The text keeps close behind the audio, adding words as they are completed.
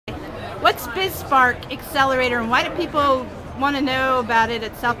What's BizSpark Accelerator and why do people want to know about it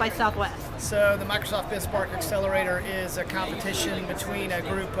at South by Southwest? So the Microsoft BizSpark Accelerator is a competition between a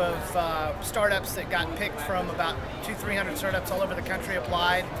group of startups that got picked from about 200-300 startups all over the country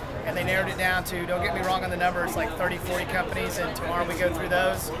applied, and they narrowed it down to, don't get me wrong on the numbers, like 30-40 companies, and tomorrow we go through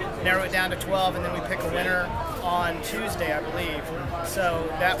those, narrow it down to 12, and then we pick a winner on Tuesday, I believe. So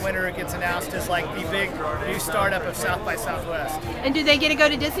that winner gets announced as like the big new startup of South by Southwest. And do they get to go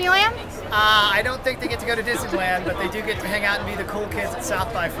to Disneyland? I don't think they get to go to Disneyland, but they do get to hang out and be the cool kids at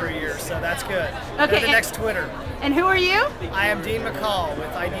South by for a year, so that's good. Okay. They're the next Twitter. And who are you? I am Dean McCall with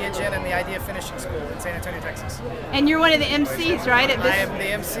IdeaGen and the Idea Finishing School in San Antonio, Texas. And you're one of the MCs, right? I am the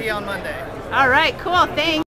MC on Monday. All right, cool, thanks.